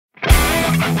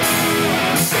Welcome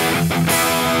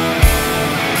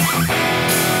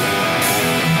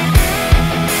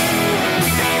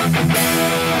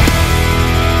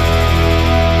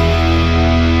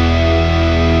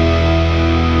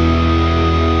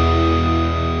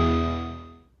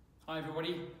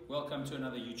to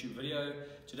another YouTube video.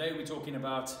 Today we're talking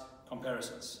about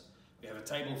comparisons. We have a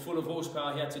table full of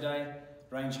horsepower here today,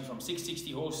 ranging from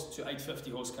 660 horse to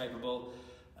 850 horse capable.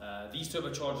 These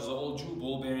turbochargers are all dual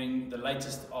ball bearing, the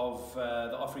latest of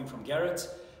the offering from Garrett.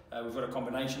 We've got a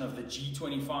combination of the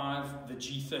G25, the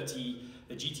G30,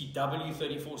 the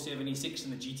GTW3476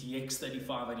 and the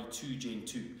GTX3582R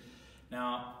Gen2.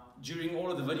 Now, during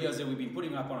all of the videos that we've been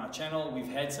putting up on our channel,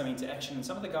 we've had some interaction, and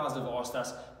some of the guys have asked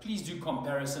us, please do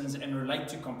comparisons and relate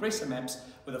to compressor maps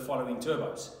with the following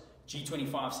turbos: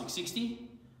 G25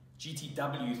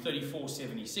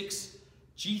 GTW3476,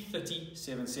 G30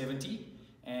 770,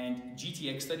 and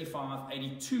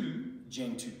GTX3582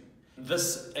 Gen2.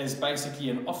 This is basically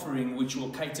an offering which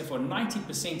will cater for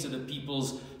 90% of the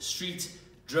people's street,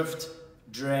 drift,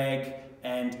 drag,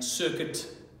 and circuit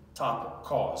type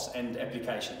cars and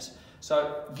applications.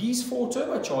 So these four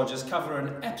turbochargers cover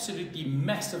an absolutely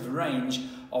massive range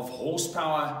of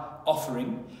horsepower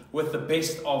offering, with the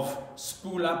best of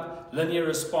spool up, linear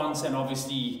response, and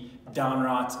obviously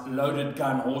downright loaded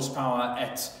gun horsepower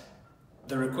at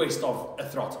the request of a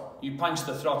throttle. You punch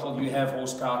the throttle, you have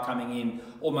horsepower coming in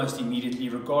almost immediately,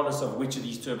 regardless of which of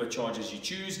these turbochargers you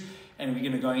choose. And we're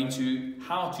going to go into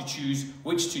how to choose,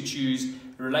 which to choose,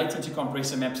 relating to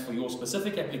compressor maps for your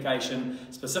specific application,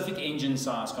 specific engine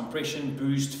size, compression,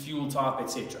 boost, fuel type,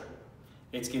 etc.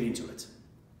 Let's get into it.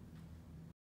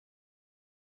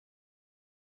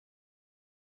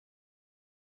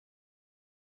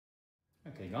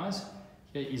 Okay guys,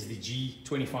 here is the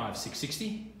G25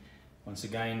 660. Once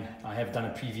again, I have done a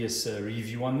previous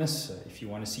review on this. If you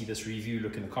want to see this review,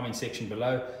 look in the comment section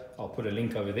below. I'll put a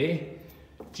link over there.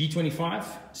 G25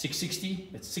 660,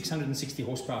 it's 660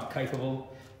 horsepower capable.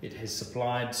 It has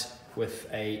supplied with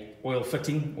a oil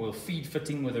feed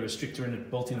fitting with a restrictor in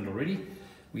it, built in it already.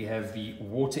 We have the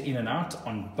water in and out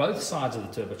on both sides of the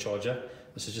turbocharger.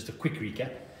 This is just a quick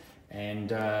recap. And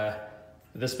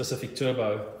this specific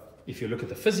turbo, if you look at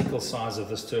the physical size of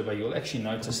this turbo, you'll actually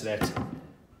notice that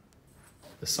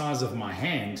the size of my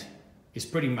hand is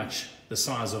pretty much the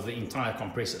size of the entire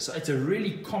compressor. So it's a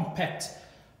really compact,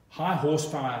 high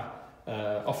horsepower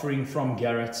offering from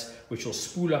Garrett, which will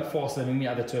spool up faster than any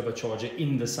other turbocharger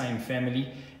in the same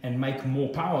family and make more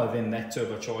power than that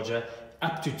turbocharger,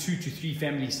 up to 2 to 3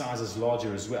 family sizes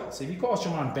larger as well. So if you cast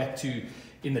your mind back to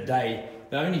in the day,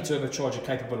 the only turbocharger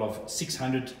capable of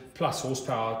 600 plus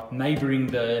horsepower, neighboring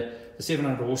the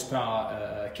 700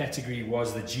 horsepower category,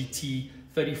 was the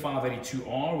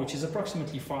GT3582R, which is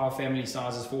approximately 4 family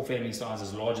sizes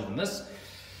larger than this.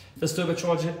 This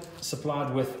turbocharger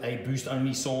supplied with a boost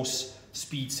only source,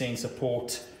 speed sensor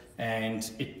port,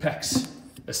 and it packs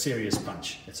a serious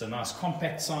punch. It's a nice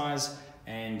compact size,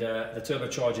 and the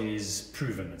turbocharger is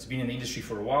proven. It's been in the industry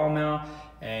for a while now,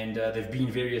 and there have been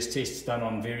various tests done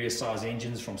on various size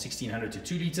engines from 1600 to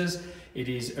 2 liters. It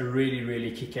is a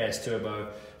really kick-ass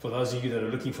turbo for those of you that are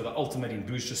looking for the ultimate in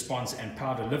boost response and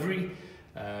power delivery.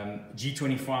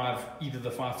 G25, either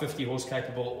the 550 horse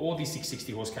capable or the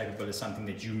 660 horse capable, is something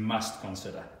that you must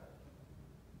consider.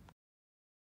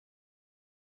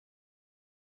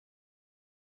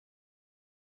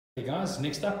 Okay guys,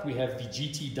 next up we have the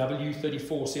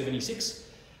GTW3476.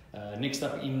 Next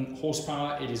up in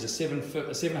horsepower, it is a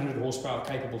 700 horsepower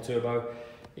capable turbo.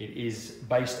 It is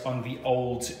based on the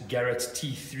old Garrett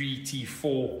T3,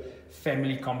 T4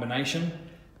 family combination.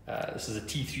 This is a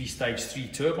T3 stage 3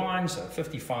 turbine, so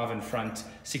 55 in front,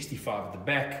 65 at the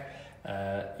back.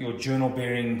 Your journal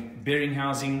bearing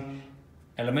housing,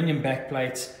 aluminium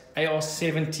backplate,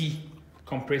 AR70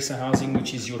 compressor housing,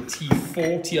 which is your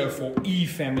TO4E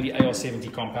family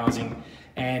AR70 comp housing,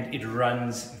 and it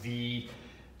runs the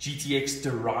GTX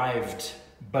derived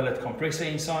billet compressor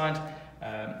inside.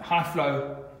 High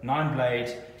flow, 9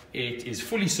 blade. It is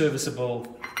fully serviceable.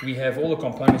 We have all the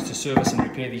components to service and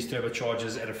repair these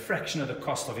turbochargers at a fraction of the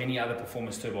cost of any other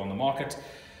performance turbo on the market.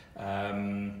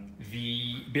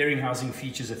 The bearing housing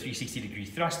features a 360-degree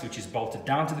thrust, which is bolted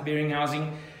down to the bearing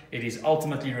housing. It is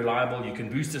ultimately reliable. You can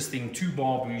boost this thing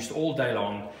 2-bar boost all day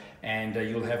long, and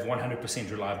you'll have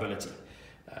 100% reliability.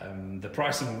 The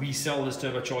pricing we sell this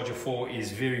turbocharger for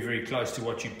is very close to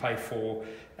what you'd pay for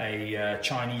a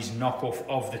Chinese knockoff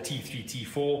of the T3,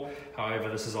 T4. However,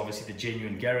 this is obviously the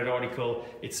genuine Garrett article.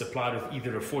 It's supplied with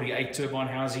either a 48 turbine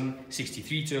housing,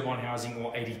 63 turbine housing,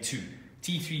 or 82.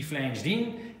 T3 flanged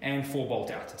in and 4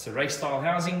 bolt out. It's a race style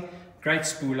housing, great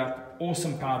spool up,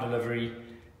 awesome power delivery,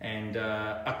 and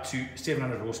up to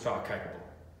 700 horsepower capable.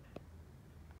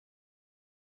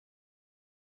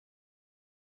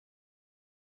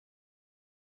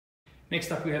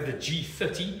 Next up we have the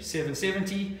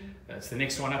G30 It's the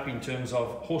next one up in terms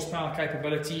of horsepower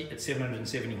capability. It's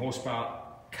 770 horsepower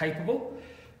capable.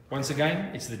 Once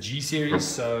again, it's the G series,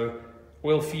 so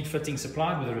oil feed fitting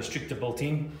supplied with a restrictor built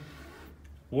in.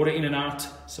 Water in and out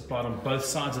supplied on both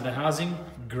sides of the housing.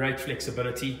 Great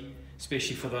flexibility,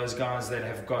 especially for those guys that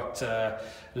have got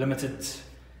limited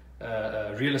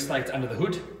real estate under the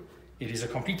hood. It is a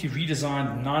completely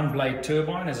redesigned 9-blade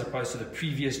turbine as opposed to the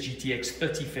previous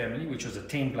GTX30 family, which was a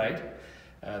 10-blade.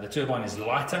 The turbine is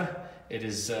lighter. It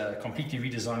is completely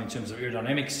redesigned in terms of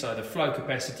aerodynamics, so the flow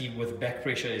capacity with back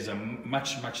pressure is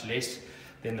much less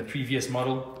than the previous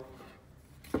model.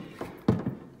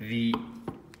 The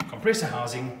compressor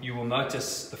housing, you will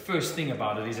notice the first thing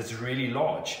about it is it's really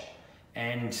large,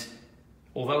 and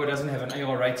although it doesn't have an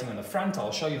AR rating on the front,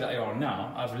 I'll show you the AR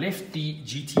now. I've left the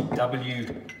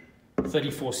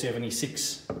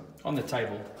GTW3476 on the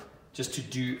table just to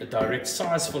do a direct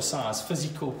size for size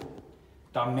physical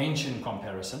dimension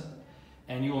comparison,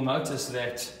 and you will notice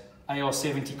that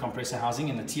AR70 compressor housing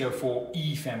in the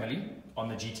TO4E family on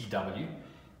the GTW,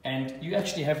 and you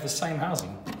actually have the same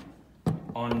housing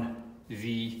on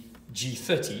the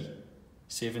G30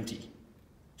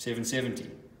 770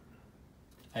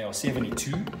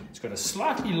 AR72. It's got a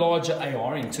slightly larger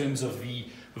AR in terms of the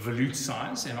volute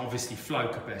size and obviously flow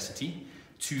capacity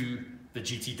to the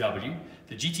GTW.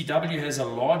 The GTW has a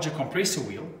larger compressor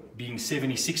wheel, being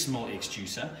 76mm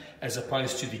extruder, as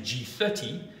opposed to the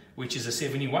G30, which is a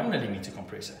 71mm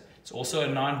compressor. It's also a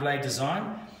 9-blade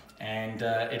design, and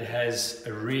it has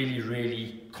a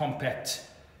really compact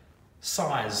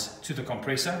size to the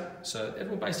compressor, so it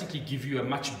will basically give you a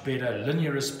much better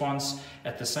linear response,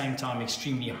 at the same time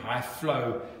extremely high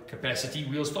flow capacity.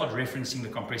 We'll start referencing the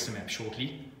compressor map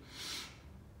shortly.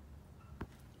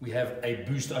 We have a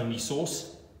boost only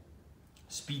source,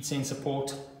 speed sensor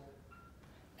port,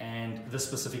 and this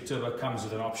specific turbo comes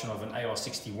with an option of an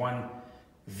AR61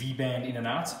 V-band in and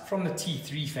out from the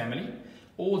T3 family,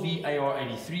 or the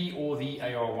AR83 or the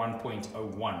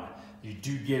AR1.01. You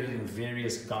do get it in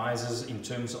various guises in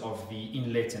terms of the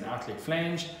inlet and outlet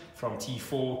flange, from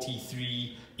T4,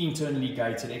 T3, internally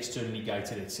gated, externally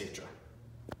gated, etc.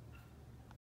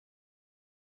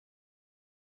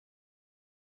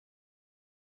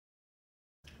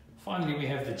 Finally, we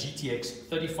have the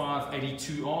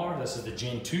GTX3582R. This is the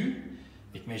Gen 2.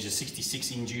 It measures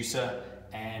 66 inducer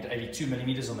and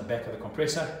 82mm on the back of the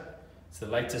compressor. It's the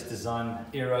latest design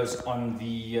arrows on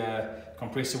the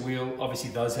compressor wheel.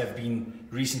 Obviously, those have been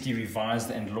recently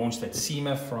revised and launched at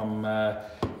SEMA from the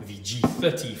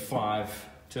G35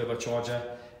 turbocharger.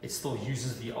 It still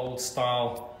uses the old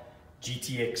style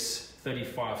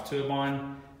GTX35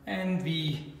 turbine and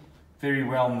the very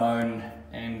well known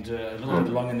and a little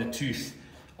bit long in the tooth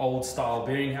old style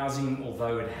bearing housing,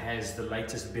 although it has the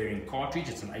latest bearing cartridge.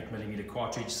 It's an 8mm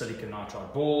cartridge, silicon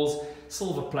nitride balls,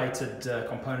 silver plated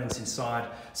components inside,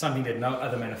 something that no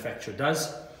other manufacturer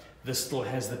does. This still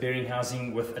has the bearing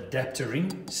housing with adapter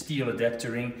ring, steel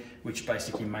adapter ring, which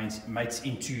basically mates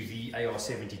into the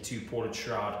AR72 ported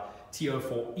shroud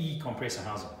TO4E compressor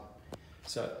housing.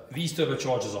 So these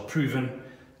turbochargers are proven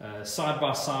side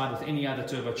by side with any other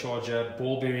turbocharger,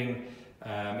 ball bearing,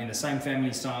 in the same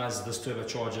family size. This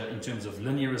turbocharger, in terms of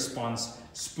linear response,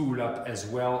 spool up, as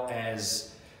well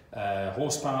as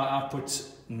horsepower output,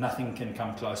 nothing can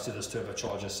come close to this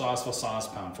turbocharger, size for size,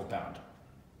 pound for pound.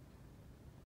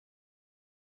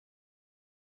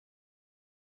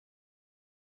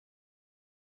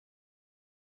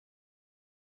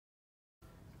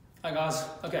 Hi guys,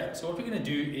 okay, so what we're going to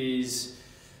do is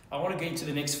I want to get into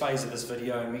the next phase of this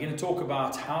video, and we're going to talk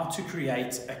about how to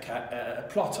create a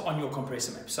plot on your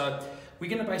compressor map. So we're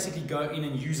going to basically go in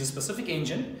and use a specific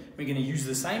engine. We're going to use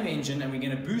the same engine, and we're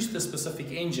going to boost the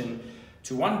specific engine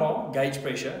to 1 bar gauge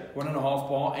pressure, 1.5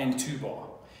 bar and 2 bar.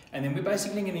 And then we're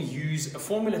basically going to use a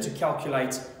formula to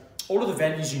calculate all of the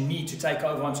values you need to take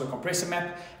over onto a compressor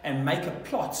map and make a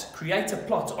plot, create a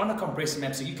plot on a compressor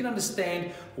map, so you can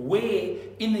understand where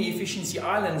in the efficiency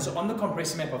islands on the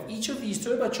compressor map of each of these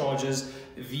turbochargers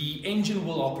the engine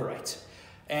will operate.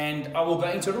 And I will go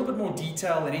into a little bit more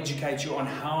detail and educate you on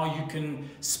how you can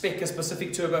spec a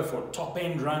specific turbo for top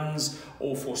end runs,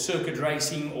 or for circuit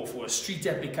racing, or for a street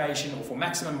application, or for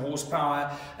maximum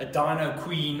horsepower, a dyno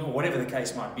queen, or whatever the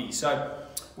case might be. So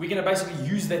we're going to basically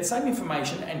use that same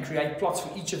information and create plots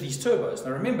for each of these turbos.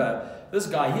 Now remember, this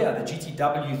guy here, the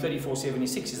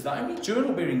GTW3476, is the only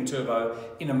journal bearing turbo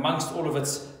in amongst all of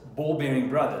its ball bearing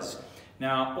brothers.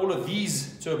 Now, all of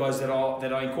these turbos that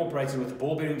are incorporated with the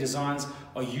ball bearing designs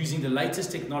are using the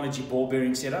latest technology ball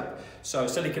bearing setup. So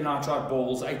silicon nitride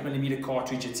balls, 8mm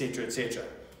cartridge, etc., etc.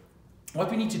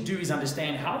 What we need to do is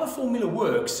understand how the formula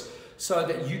works so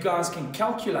that you guys can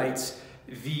calculate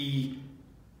the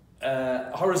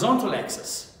horizontal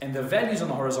axis and the values on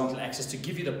the horizontal axis to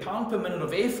give you the pound per minute of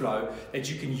airflow that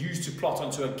you can use to plot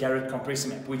onto a Garrett compressor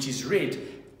map, which is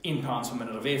read in pounds per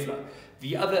minute of airflow.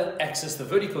 The other axis, the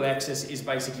vertical axis, is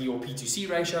basically your P2C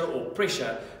ratio or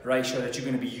pressure ratio that you're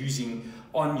going to be using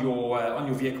on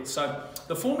your vehicle. So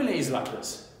the formula is like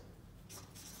this: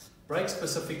 brake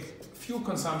specific fuel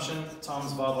consumption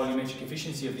times by volumetric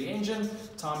efficiency of the engine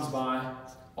times by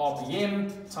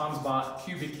RPM times by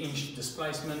cubic inch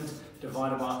displacement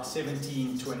divided by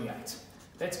 1728.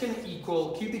 That's going to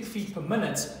equal cubic feet per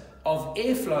minute of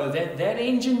airflow that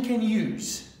engine can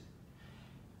use.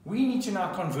 We need to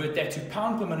now convert that to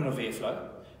pound per minute of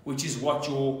airflow, which is what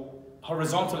your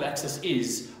horizontal axis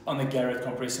is on the Garrett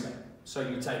compressor map. So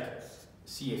you take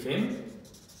CFM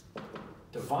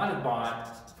divided by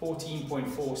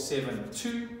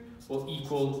 14.472 will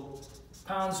equal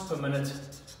pounds per minute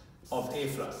of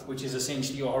airflow, which is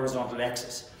essentially your horizontal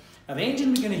axis. Now the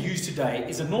engine we're going to use today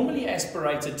is a normally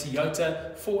aspirated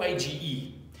Toyota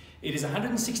 4AGE. It is a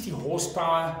 160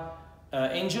 horsepower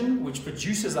engine which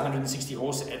produces 160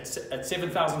 horse at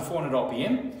 7,400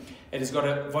 RPM. It has got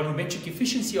a volumetric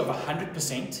efficiency of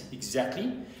 100%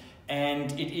 exactly,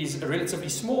 and it is a relatively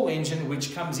small engine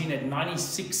which comes in at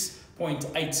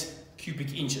 96.8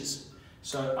 cubic inches.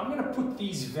 So I'm going to put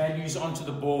these values onto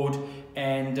the board,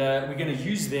 and we're going to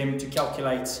use them to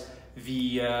calculate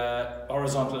the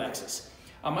horizontal axis.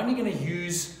 I'm only going to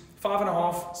use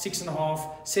 5.5, 6.5,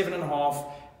 7.5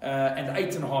 and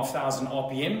 8,500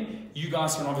 RPM. You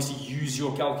guys can obviously use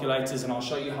your calculators, and I'll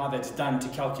show you how that's done to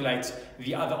calculate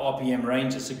the other RPM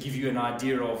ranges to give you an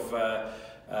idea of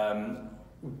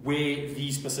where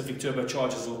these specific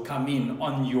turbochargers will come in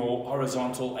on your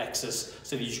horizontal axis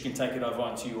so that you can take it over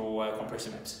onto your compressor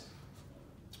maps.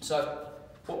 So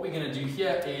what we're going to do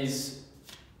here is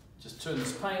just turn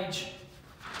this page,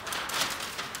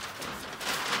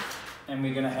 and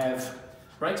we're going to have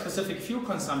brake specific fuel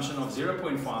consumption of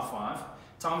 0.55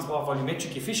 times by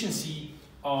volumetric efficiency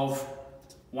of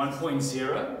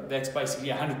 1.0, that's basically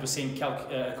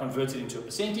 100% converted into a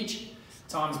percentage,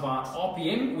 times by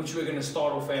RPM, which we're going to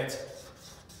start off at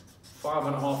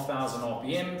 5,500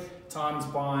 RPM, times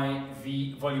by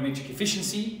the volumetric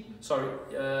efficiency,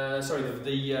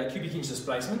 the cubic inch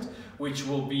displacement, which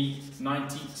will be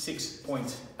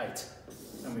 96.8.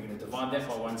 And we're going to divide that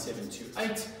by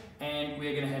 1728, and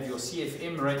we're going to have your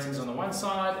CFM ratings on the one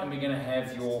side, and we're going to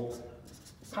have your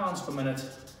pounds per minute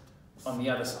on the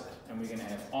other side. And we're going to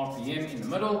have RPM in the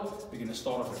middle. We're going to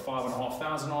start off at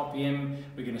 5,500 RPM.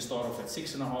 We're going to start off at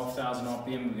 6,500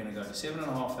 RPM. We're going to go to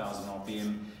 7,500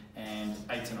 RPM and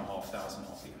 8,500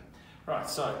 RPM. Right,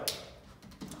 so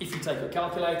if you take a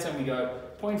calculator and we go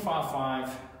 0.55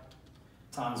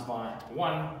 times by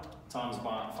 1 times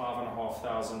by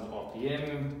 5,500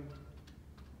 RPM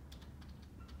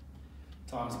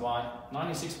times by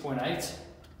 96.8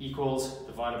 equals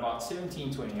divided by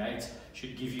 1728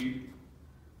 should give you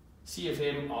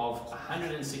CFM of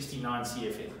 169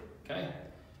 CFM, okay?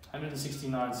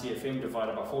 169 CFM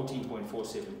divided by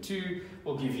 14.472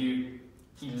 will give you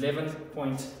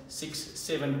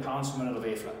 11.67 pounds per minute of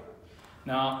airflow.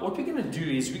 Now, what we're going to do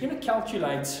is we're going to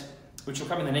calculate, which will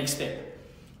come in the next step,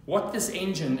 what this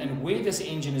engine and where this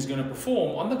engine is going to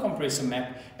perform on the compressor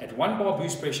map at 1 bar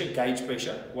boost pressure, gauge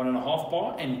pressure, 1.5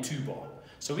 bar and 2 bar.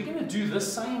 So we're going to do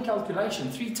this same calculation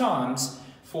 3 times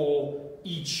for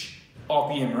each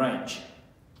RPM range.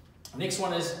 Next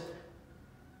one is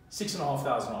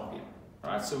 6,500 RPM.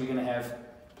 Right, so we're going to have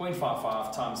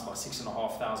 0.55 times by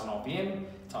 6,500 RPM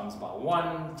times by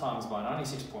 1 times by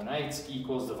 96.8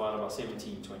 equals divided by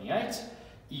 1728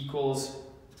 equals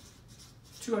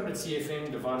 200 CFM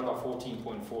divided by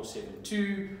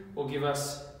 14.472 will give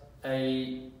us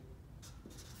a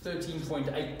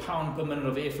 13.8 pound per minute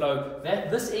of airflow. That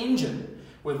this engine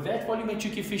with that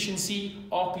volumetric efficiency,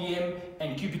 RPM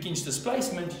and cubic inch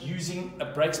displacement using a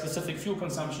brake specific fuel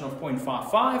consumption of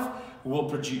 0.55 will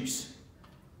produce.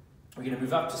 We're going to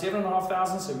move up to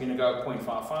 7,500, so we're going to go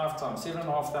 0.55 times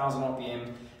 7,500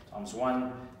 RPM times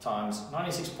 1 times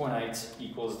 96.8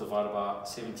 equals divided by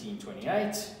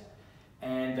 1728,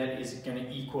 and that is going to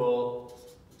equal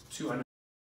 200.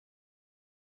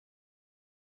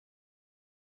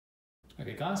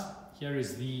 Okay guys, here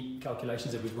is the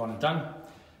calculations that we've gone and done.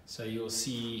 So you'll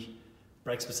see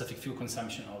brake specific fuel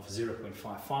consumption of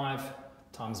 0.55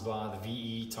 times by the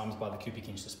VE times by the cubic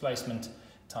inch displacement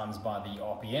times by the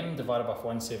RPM divided by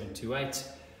 1728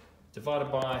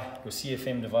 divided by your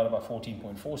CFM divided by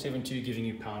 14.472, giving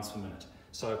you pounds per minute.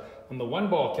 So on the 1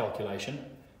 bar calculation,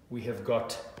 we have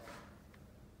got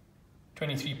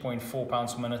 23.4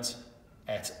 pounds per minute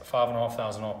at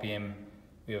 5,500 RPM.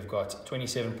 We have got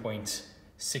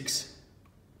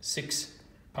 27.66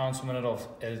 pounds per minute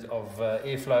of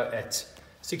airflow at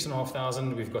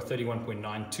 6,500. We've got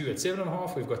 31.92 at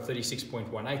 7.5. We've got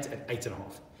 36.18 at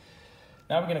 8.5.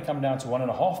 Now we're going to come down to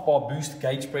 1.5 bar boost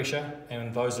gauge pressure,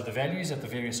 and those are the values at the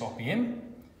various RPM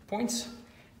points.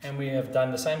 And we have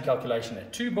done the same calculation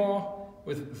at 2 bar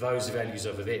with those values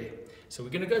over there. So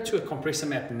we're going to go to a compressor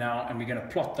map now, and we're going to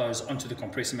plot those onto the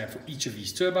compressor map for each of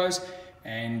these turbos.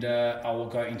 And I will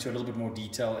go into a little bit more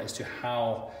detail as to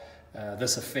how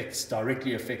this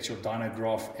directly affects your dyno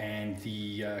graph and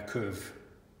the curve.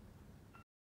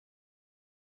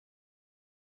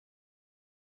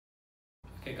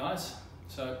 Okay guys,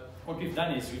 so what we've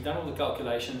done is we've done all the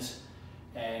calculations,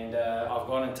 and I've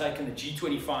gone and taken the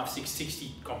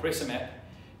G25 compressor map,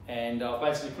 and I've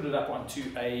basically put it up onto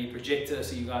a projector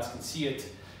so you guys can see it.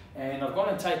 And I've gone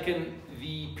and taken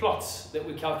the plots that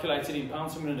were calculated in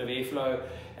pounds per minute of airflow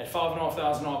at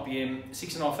 5,500 RPM,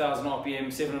 6,500 RPM,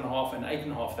 7.5 and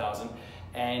 8,500,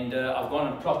 and I've gone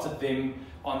and plotted them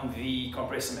on the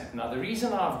compressor map. Now the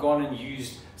reason I've gone and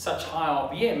used such high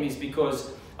RPM is because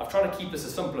I've tried to keep this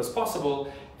as simple as possible,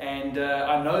 and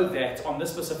I know that on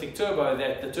this specific turbo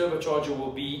that the turbocharger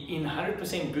will be in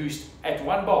 100% boost at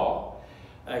 1 bar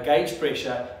gauge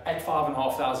pressure at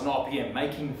 5,500 RPM,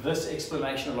 making this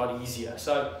explanation a lot easier.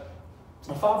 So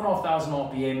at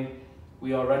 5,500 RPM,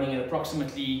 we are running at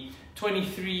approximately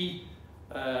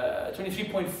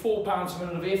 23.4 pounds per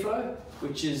minute of airflow,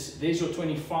 which is, there's your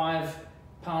 25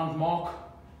 pound mark.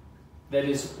 That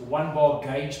is 1 bar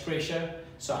gauge pressure.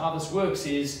 So how this works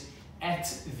is,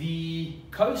 at the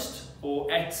coast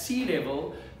or at sea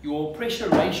level, your pressure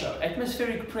ratio,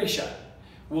 atmospheric pressure,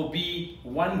 will be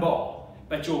 1 bar,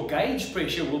 but your gauge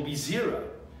pressure will be 0.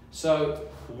 So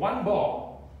 1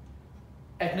 bar,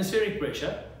 atmospheric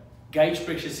pressure, gauge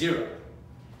pressure 0.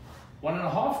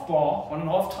 1.5 bar,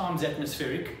 1.5 times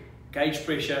atmospheric, gauge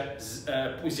pressure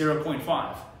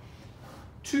 0.5.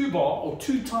 2 bar, or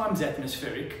 2 times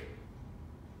atmospheric,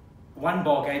 1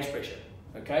 bar gauge pressure.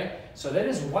 Okay, so that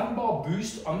is 1 bar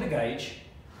boost on the gauge,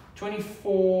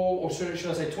 24, or should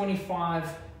I say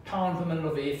 25 pound per minute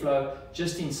of airflow,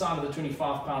 just inside of the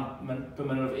 25 pound per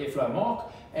minute of airflow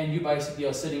mark, and you basically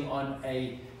are sitting on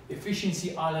a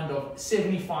efficiency island of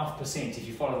 75% if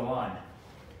you follow the line.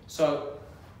 So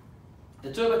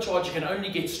the turbocharger can only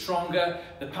get stronger,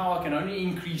 the power can only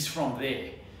increase from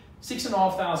there.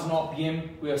 6,500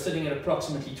 RPM, we are sitting at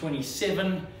approximately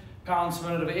 27 pounds per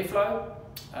minute of airflow.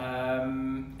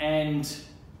 And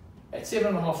at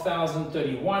 7,500,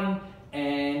 31,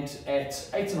 and at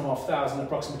 8,500,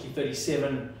 approximately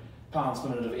 37 pounds per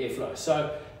minute of airflow.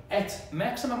 So at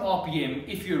maximum RPM,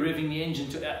 if you're revving the engine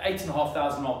to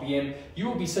 8,500 RPM, you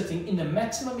will be sitting in the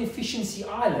maximum efficiency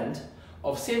island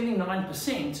of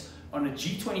 79% on a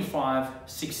G25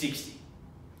 660.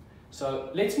 So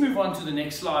let's move on to the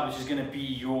next slide, which is going to be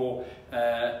your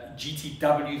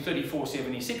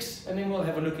GTW3476, and then we'll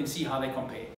have a look and see how they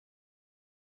compare.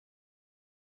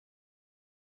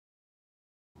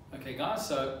 Okay guys,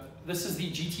 so this is the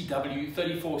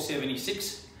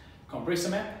GTW3476 compressor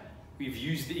map. We've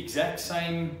used the exact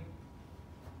same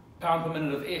pound per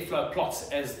minute of airflow plots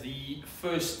as the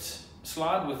first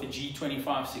slide with the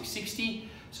G25 660.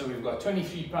 So we've got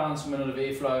 23 pounds per minute of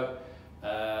airflow,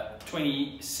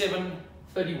 27,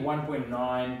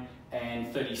 31.9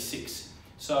 and 36.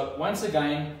 So once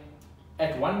again,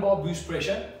 at 1 bar boost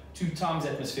pressure, 2 times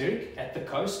atmospheric at the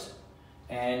coast,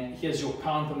 and here's your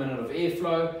pound per minute of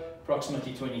airflow,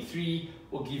 approximately 23,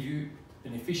 will give you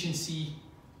an efficiency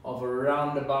of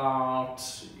around about,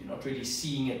 you're not really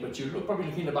seeing it, but you're probably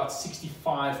looking at about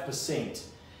 65%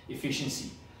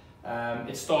 efficiency.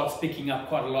 It starts picking up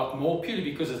quite a lot more, purely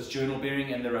because it's journal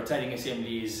bearing and the rotating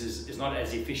assembly is not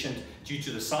as efficient due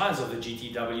to the size of the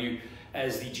GTW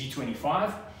as the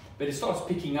G25, but it starts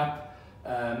picking up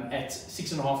at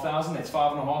 6,500, that's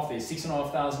 5.5, there's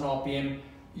 6,500 RPM,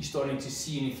 you're starting to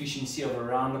see an efficiency of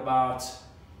around about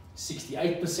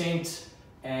 68%,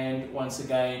 and once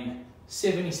again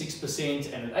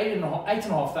 76%, and at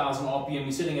 8,500 RPM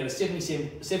you're sitting at a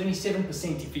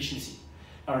 77% efficiency.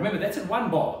 Now remember, that's at 1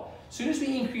 bar. As soon as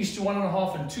we increase to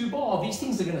 1.5 and 2 bar, these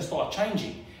things are going to start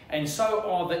changing, and so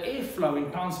are the airflow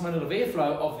in pounds per minute of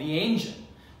airflow of the engine.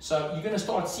 So you're going to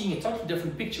start seeing a totally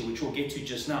different picture, which we'll get to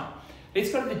just now.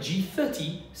 Let's go to the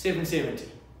G30 770.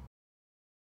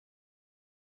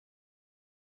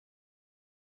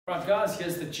 Right guys,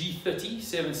 here's the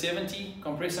G30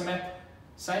 compressor map.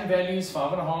 Same values,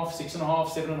 5.5, 6.5,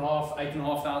 7.5,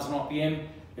 8,500 RPM.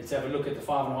 Let's have a look at the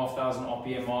 5,500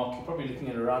 RPM mark. You're probably looking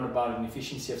at around about an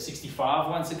efficiency of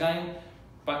 65 once again.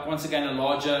 But once again, a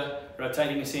larger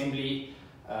rotating assembly.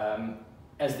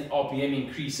 As the RPM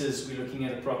increases, we're looking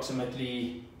at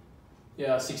approximately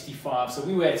 65. So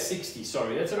we were at 60,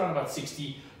 sorry, that's around about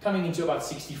 60, coming into about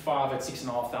 65 at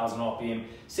 6,500 RPM.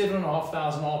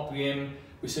 7,500 RPM,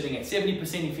 we're sitting at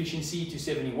 70% efficiency to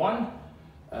 71.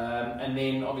 And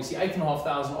then obviously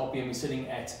 8,500 RPM, we're sitting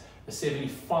at a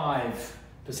 75%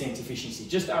 efficiency,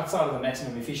 just outside of the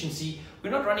maximum efficiency. We're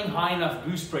not running high enough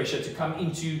boost pressure to come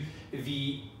into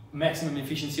the maximum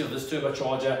efficiency of this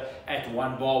turbocharger at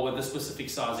 1 bar with a specific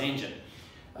size engine.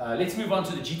 Let's move on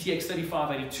to the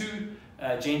GTX3582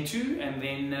 Gen 2, and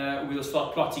then we'll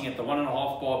start plotting at the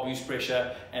 1.5 bar boost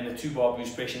pressure and the 2 bar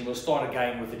boost pressure. And we'll start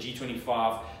again with the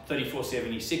G25,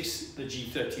 3476, the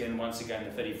G30, and once again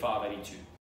the 3582.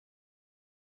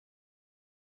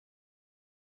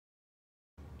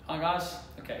 Hi guys,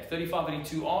 okay,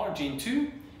 3582R Gen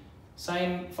 2,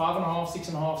 same 5.5,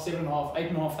 6.5, 7.5,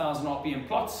 8,500 RPM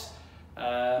plots,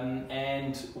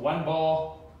 and 1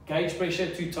 bar gauge pressure,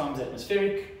 2 times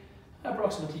atmospheric,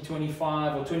 approximately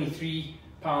 25 or 23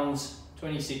 pounds,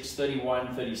 26,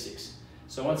 31, 36.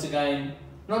 So once again,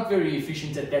 not very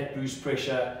efficient at that boost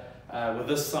pressure with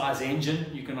this size engine.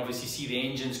 You can obviously see the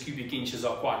engine's cubic inches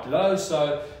are quite low,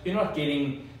 so you're not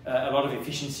getting a lot of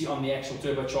efficiency on the actual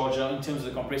turbocharger in terms of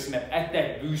the compressor map at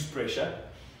that boost pressure.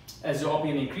 As the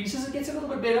RPM increases, it gets a little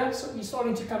bit better, so you're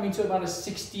starting to come into about a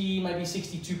 60, maybe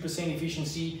 62%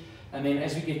 efficiency. And then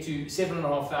as we get to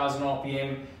 7,500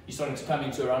 RPM, you're starting to come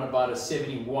into around about a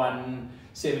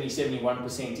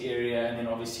 71% area. And then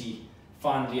obviously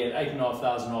finally at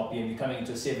 8,500 RPM, you're coming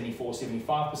into a 74,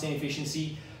 75%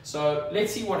 efficiency. So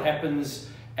let's see what happens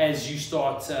as you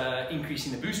start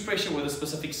increasing the boost pressure with a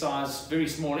specific size, very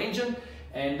small engine.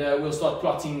 And we'll start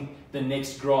plotting the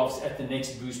next graphs at the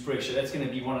next boost pressure. That's going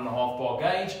to be 1.5 bar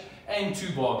gauge and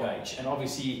 2 bar gauge. And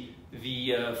obviously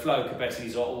the flow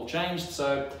capacities are all changed.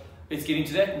 So let's get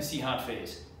into that and see how it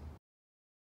fares.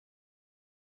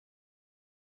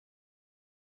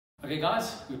 Okay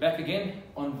guys, we're back again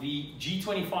on the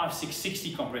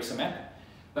G25 compressor map,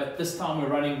 but this time we're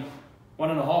running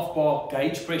 1.5 bar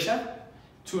gauge pressure,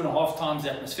 2.5 times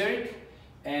atmospheric,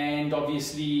 and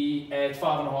obviously at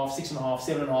 5.5, 6.5,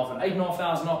 7.5 and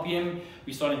 8,500 RPM,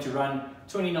 we're starting to run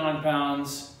 29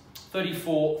 pounds,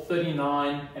 34,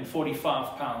 39 and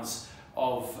 45 pounds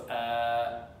of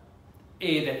air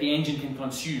that the engine can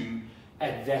consume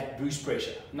at that boost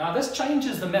pressure. Now this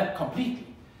changes the map completely.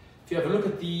 If you have a look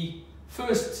at the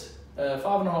first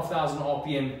 5,500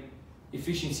 RPM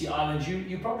efficiency island,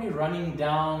 you're probably running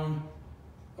down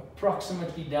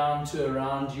approximately down to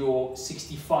around your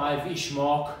 65-ish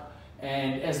mark,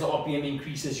 and as the RPM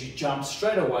increases you jump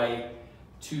straight away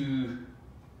to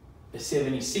the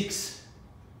 76,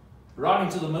 right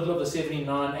into the middle of the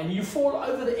 79, and you fall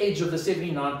over the edge of the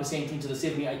 79% into the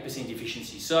 78%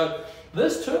 efficiency. So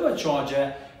this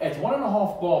turbocharger at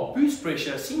 1.5 bar boost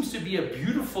pressure seems to be a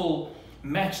beautiful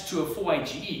match to a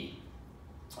 4AGE.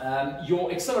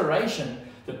 Your acceleration,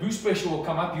 the boost pressure will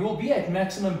come up. You will be at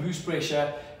maximum boost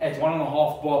pressure at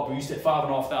 1.5 bar boost at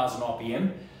 5,500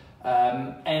 RPM.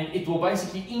 And it will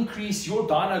basically increase your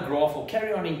dyno graph, will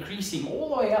carry on increasing all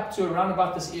the way up to around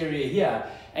about this area here.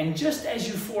 And just as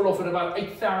you fall off at about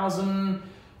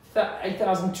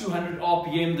 8,200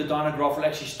 RPM, the dyno graph will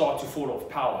actually start to fall off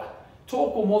power.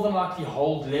 Torque will more than likely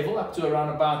hold level up to around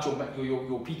about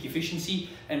your peak efficiency,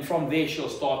 and from there she'll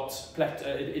start,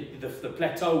 the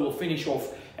plateau will finish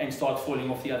off and start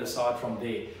falling off the other side from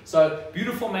there. So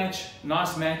beautiful match,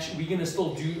 nice match. We're going to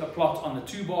still do a plot on the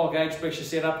 2 bar gauge pressure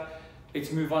setup.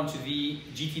 Let's move on to the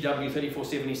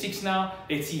GTW3476 now.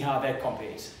 Let's see how that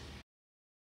compares.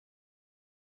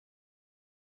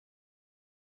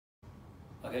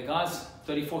 Okay guys,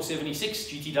 3476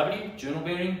 GTW, journal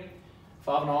bearing,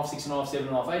 5.5, 6.5,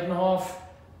 7.5, 8.5.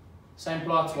 Same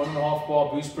plot, 1.5 bar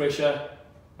boost pressure.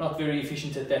 Not very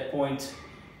efficient at that point.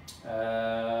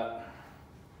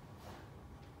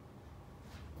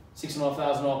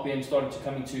 6,500 RPM starting to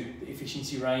come into the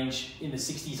efficiency range in the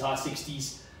 60s, high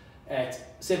 60s. At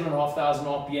 7,500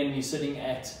 RPM, you're sitting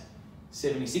at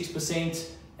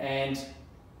 76%, and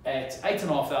at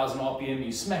 8,500 RPM,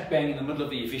 you're smack bang in the middle of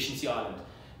the efficiency island.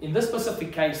 In this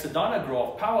specific case, the dyno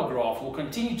graph, power graph, will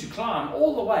continue to climb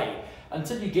all the way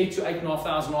until you get to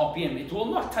 8,500 RPM. It will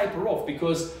not taper off,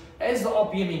 because as the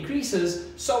RPM increases,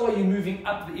 so are you moving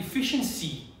up the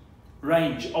efficiency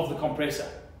range of the compressor.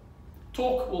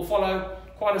 Torque will follow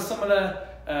quite a similar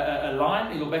a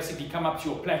line. It'll basically come up to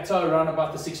your plateau around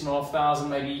about the 6,500,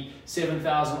 maybe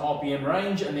 7,000 RPM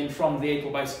range, and then from there it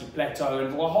will basically plateau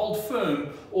and it will hold firm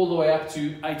all the way up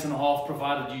to 8.5,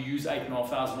 provided you use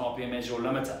 8,500 RPM as your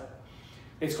limiter.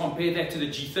 Let's compare that to the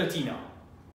G30 now.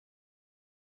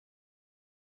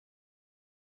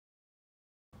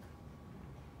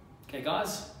 Okay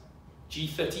guys,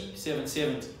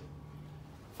 G30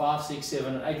 5, 6,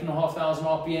 7, 8,500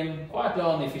 RPM, quite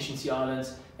low on the efficiency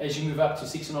islands. As you move up to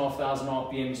 6,500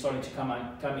 RPM, you're starting to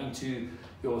come into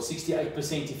your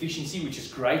 68% efficiency, which is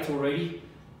great already.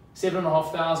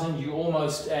 7,500, you're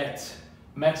almost at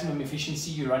maximum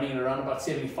efficiency. You're running at around about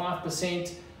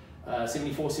 75%,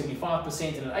 74,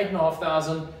 75%, and at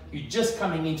 8,500, you're just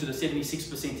coming into the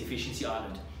 76% efficiency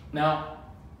island. Now,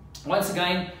 once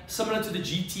again, similar to the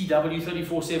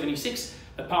GTW3476,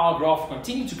 the power graph will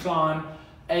continue to climb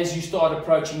as you start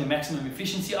approaching the maximum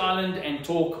efficiency island and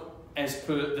torque as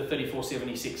per the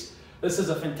 3476. This is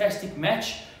a fantastic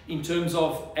match in terms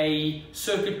of a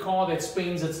circuit car that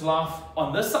spends its life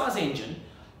on this size engine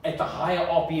at the higher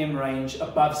RPM range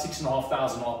above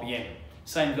 6,500 RPM.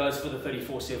 Same goes for the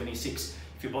 3476.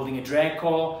 If you're building a drag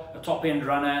car, a top-end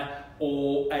runner,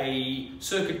 or a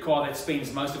circuit car that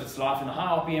spends most of its life in the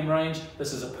high RPM range,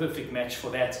 this is a perfect match for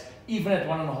that. Even at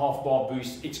 1.5 bar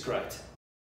boost, it's great.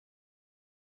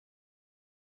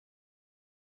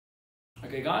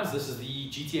 Okay guys, this is the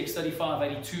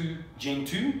GTX3582R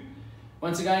Gen2.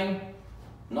 Once again,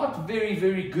 not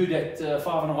very good at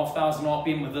 5,500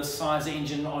 RPM with this size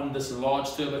engine on this large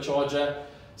turbocharger.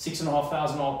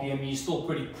 6,500 RPM, you're still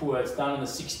pretty poor. It's down in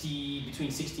the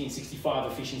between 60 and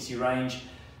 65 efficiency range.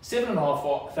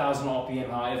 7,500 RPM,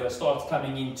 however, starts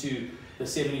coming into the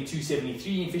 72,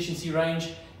 73 efficiency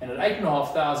range. And at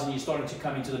 8,500, you're starting to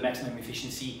come into the maximum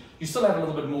efficiency. You still have a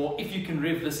little bit more. If you can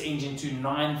rev this engine to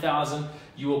 9,000,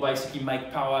 you will basically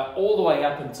make power all the way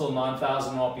up until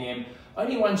 9,000 RPM.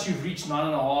 Only once you've reached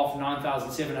 9.5,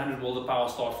 9,700 will the power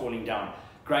start falling down.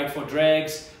 Great for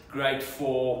drags, great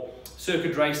for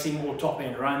circuit racing or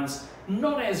top-end runs.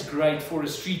 Not as great for a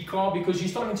street car because you're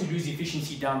starting to lose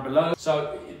efficiency down below.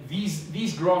 So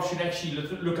these graphs should actually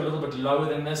look a little bit lower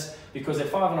than this, because at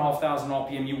 5,500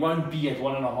 RPM you won't be at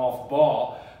 1.5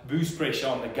 bar boost pressure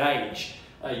on the gauge.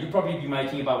 You'll probably be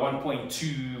making about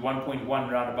 1.2, 1.1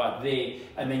 round about there,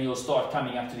 and then you'll start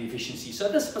coming up to the efficiency. So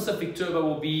this specific turbo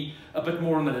will be a bit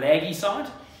more on the laggy side.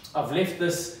 I've left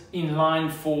this in line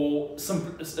for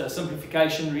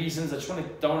simplification reasons. I just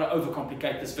don't want to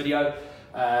overcomplicate this video.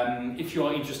 If you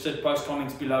are interested, post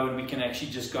comments below and we can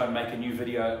actually just go and make a new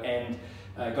video and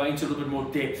go into a little bit more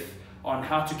depth on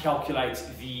how to calculate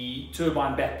the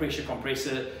turbine back pressure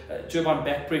turbine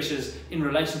back pressures in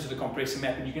relation to the compressor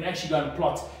map, and you can actually go and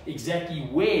plot exactly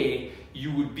where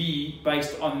you would be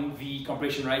based on the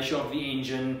compression ratio of the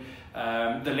engine,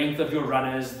 the length of your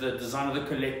runners, the design of the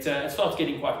collector. It starts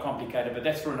getting quite complicated, but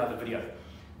that's for another video.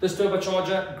 This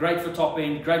turbocharger, great for top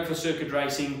end, great for circuit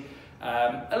racing,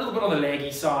 a little bit on the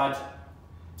laggy side.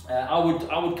 I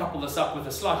would couple this up with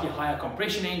a slightly higher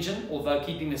compression engine, although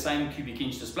keeping the same cubic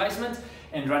inch displacement,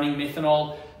 and running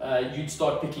methanol. You'd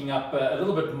start picking up a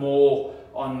little bit more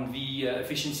on the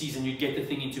efficiencies, and you'd get the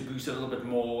thing into boost a little bit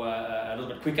more, a little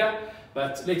bit quicker.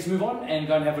 But let's move on and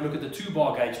go and have a look at the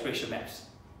 2-bar gauge pressure maps.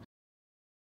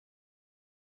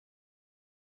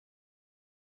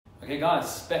 Okay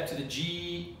guys, back to the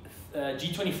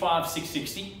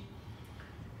G25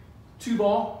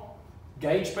 2-bar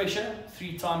gauge pressure,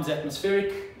 3 times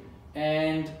atmospheric,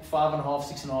 and 5.5,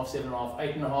 6.5, 7.5,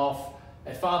 8.5.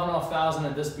 At 5,500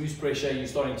 at this boost pressure, you're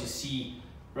starting to see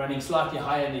running slightly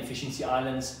higher in the efficiency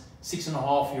islands.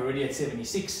 6.5, you're already at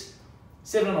 76.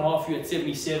 7.5, you're at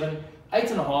 77.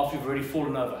 8.5, you've already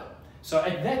fallen over. So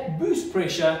at that boost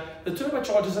pressure, the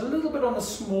turbocharger is a little bit on the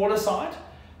smaller side,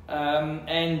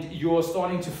 and you're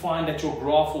starting to find that your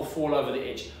graph will fall over the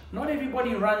edge. Not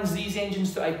everybody runs these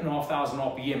engines to 8,500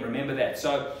 RPM, remember that.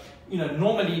 So, you know,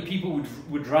 normally people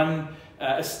would run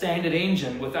a standard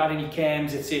engine without any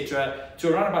cams, etc., to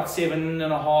around about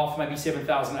 7.5, maybe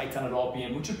 7,800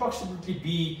 RPM, which would approximately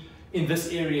be in this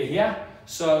area here.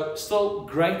 So still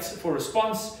great for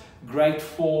response, great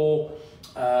for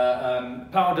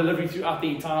power delivery throughout the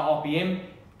entire RPM.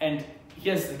 And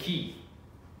here's the key.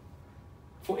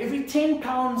 For every 10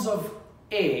 pounds of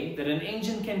air that an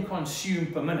engine can consume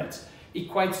per minute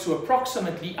equates to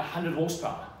approximately 100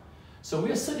 horsepower. So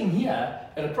we're sitting here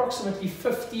at approximately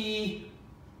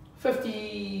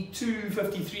 52,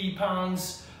 53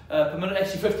 pounds per minute,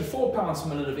 actually 54 pounds per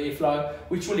minute of airflow,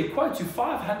 which will equate to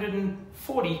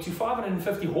 540 to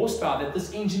 550 horsepower that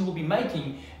this engine will be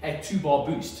making at 2-bar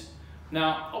boost.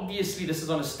 Now, obviously this is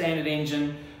on a standard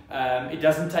engine. It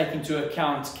doesn't take into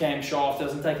account camshaft,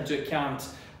 doesn't take into account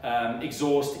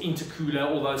exhaust, intercooler,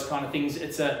 all those kind of things.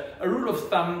 It's a rule of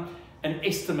thumb, an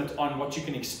estimate on what you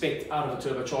can expect out of a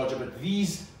turbocharger, but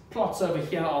these plots over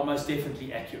here are most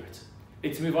definitely accurate.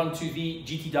 Let's move on to the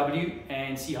GTW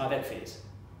and see how that fares.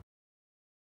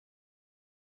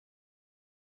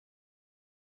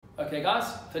 Okay guys,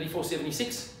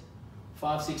 3476,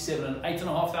 567 and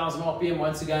 8,500 RPM.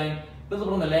 Once again, a little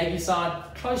bit on the laggy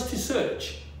side, close to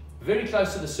surge, very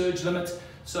close to the surge limit.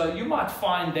 So you might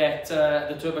find that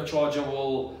the turbocharger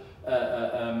will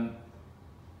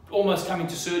almost come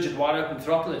into surge at wide open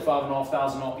throttle at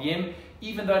 5,500 RPM.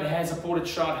 Even though it has a ported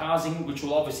shroud housing, which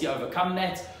will obviously overcome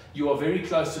that, you are very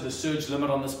close to the surge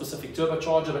limit on the specific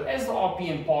turbocharger. But as the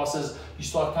RPM passes, you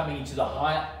start coming into the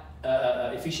high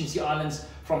efficiency islands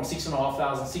from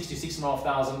 6,500, 6 to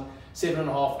 6,500,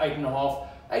 7.5, 8.5.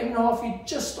 8.5, you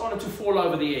just started to fall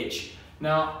over the edge.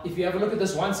 Now, if you have a look at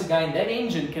this once again, that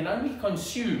engine can only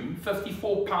consume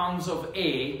 54 pounds of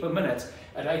air per minute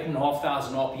at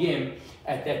 8,500 RPM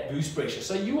at that boost pressure.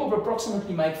 So you will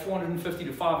approximately make 450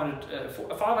 to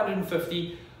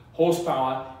 550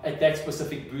 horsepower at that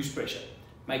specific boost pressure.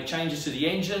 Make changes to the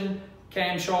engine,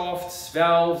 camshafts,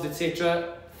 valves,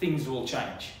 etc., things will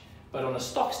change. But on a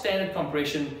stock standard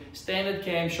compression, standard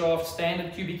camshaft,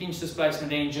 standard cubic inch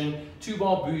displacement engine,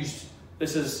 2-bar boost,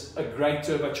 this is a great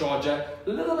turbocharger. A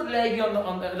little bit laggy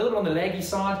on the laggy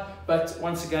side, but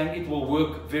once again, it will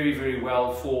work very, very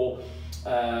well for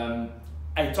a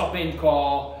top-end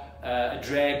car, a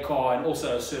drag car, and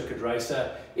also a circuit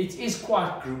racer. It is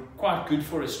quite good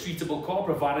for a streetable car,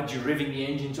 provided you're revving the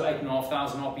engine to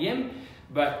 8,500 RPM.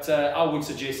 But I would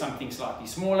suggest something slightly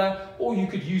smaller, or you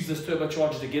could use this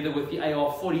turbocharger together with the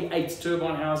AR48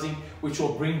 turbine housing, which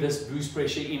will bring this boost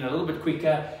pressure in a little bit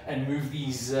quicker and move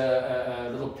these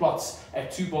little plots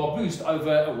at 2-bar boost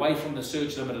away from the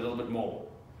surge limit a little bit more.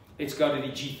 Let's go to the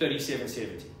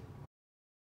G30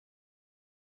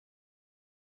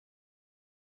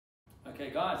 Okay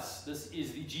guys, this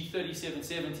is the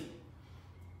G30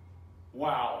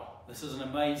 Wow, this is an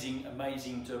amazing,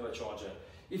 amazing turbocharger.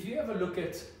 If you have a look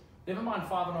at, never mind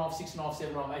 5.5,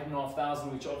 6.5, 7.5,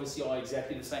 8,500, which obviously are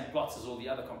exactly the same plots as all the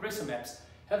other compressor maps,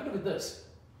 have a look at this.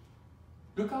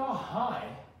 Look how high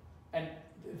and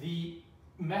the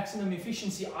maximum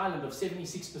efficiency island of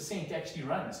 76% actually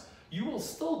runs. You will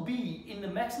still be in the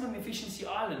maximum efficiency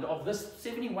island of this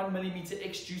 71mm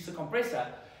X-juicer compressor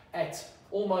at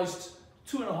almost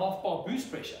 2.5 bar boost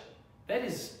pressure. That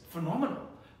is phenomenal.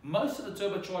 Most of the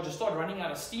turbochargers start running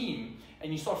out of steam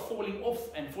and you start falling off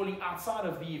and falling outside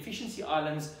of the efficiency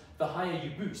islands the higher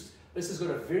you boost. This has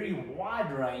got a very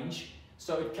wide range,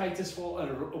 so it caters for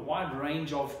a wide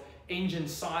range of engine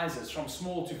sizes from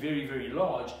small to very, very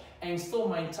large, and still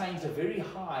maintains a very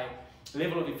high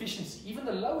level of efficiency. Even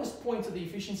the lowest point of the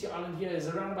efficiency island here is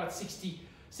around about 60%,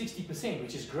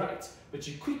 which is great, but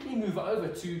you quickly move over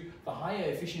to the higher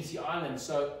efficiency island.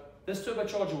 So this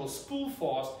turbocharger will spool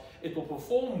fast, it will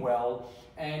perform well,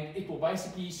 and it will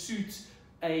basically suit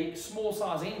a small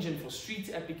size engine for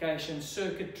street applications,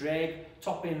 circuit, drag,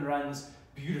 top end runs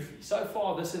beautifully. So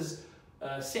far this is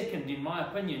second in my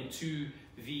opinion to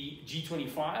the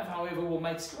G25, however will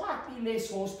make slightly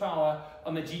less horsepower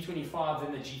on the G25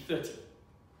 than the G30.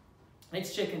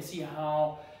 Let's check and see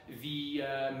how the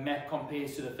map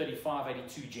compares to the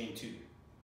 3582 Gen 2.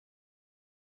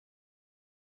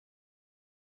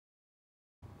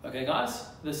 Okay guys,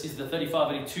 this is the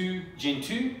 3582 Gen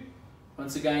 2.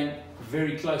 Once again,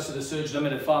 very close to the surge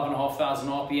limit at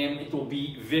 5,500 RPM. It will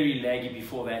be very laggy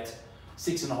before that.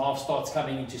 6.5 starts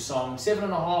coming into song.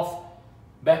 7.5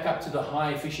 back up to the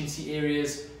high efficiency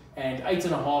areas, and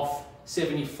 8.5,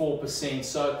 74%.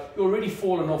 So you're already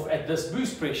fallen off at this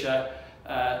boost pressure,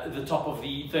 the top of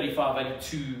the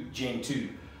 3582 Gen 2.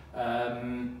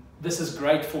 This is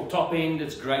great for top end.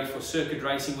 It's great for circuit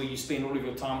racing where you spend all of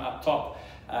your time up top,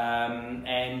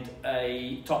 and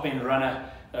a top end runner,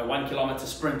 a 1 kilometer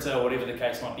sprinter, or whatever the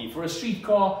case might be. For a street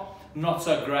car, not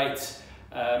so great.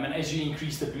 And as you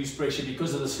increase the boost pressure,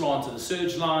 because of the slant of the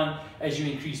surge line, as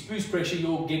you increase boost pressure,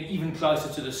 you'll get even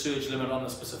closer to the surge limit on the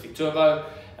specific turbo.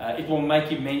 It will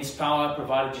make immense power,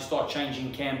 provided you start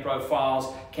changing cam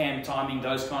profiles, cam timing,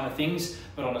 those kind of things.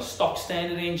 But on a stock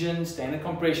standard engine, standard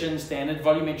compression, standard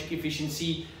volumetric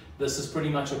efficiency, this is pretty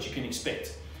much what you can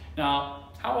expect.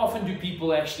 Now, how often do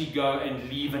people actually go and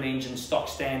leave an engine stock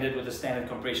standard with a standard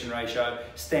compression ratio,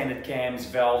 standard cams,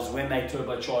 valves, when they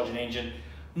turbocharge an engine?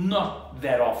 Not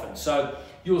that often. So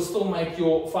you'll still make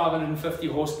your 550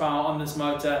 horsepower on this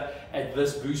motor at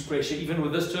this boost pressure, even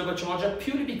with this turbocharger,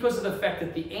 purely because of the fact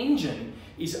that the engine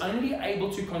is only able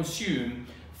to consume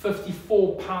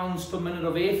 54 pounds per minute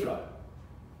of airflow.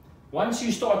 Once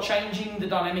you start changing the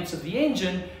dynamics of the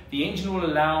engine will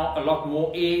allow a lot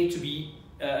more air to be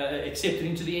accepted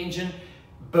into the engine,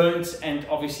 burnt, and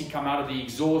obviously come out of the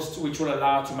exhaust, which will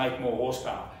allow it to make more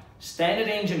horsepower. Standard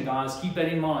engine, guys, keep that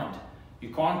in mind. You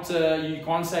can't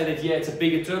say that, yeah, it's a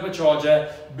bigger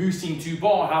turbocharger boosting 2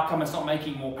 bar, how come it's not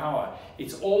making more power?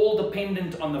 It's all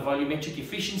dependent on the volumetric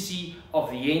efficiency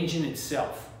of the engine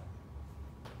itself.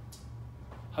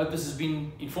 Hope this has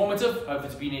been informative, hope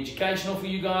it's been educational for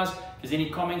you guys. If there's any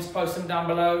comments, post them down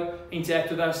below, interact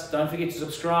with us, don't forget to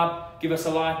subscribe, give us a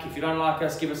like. If you don't like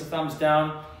us, give us a thumbs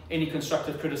down. Any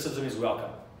constructive criticism is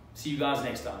welcome. See you guys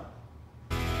next time.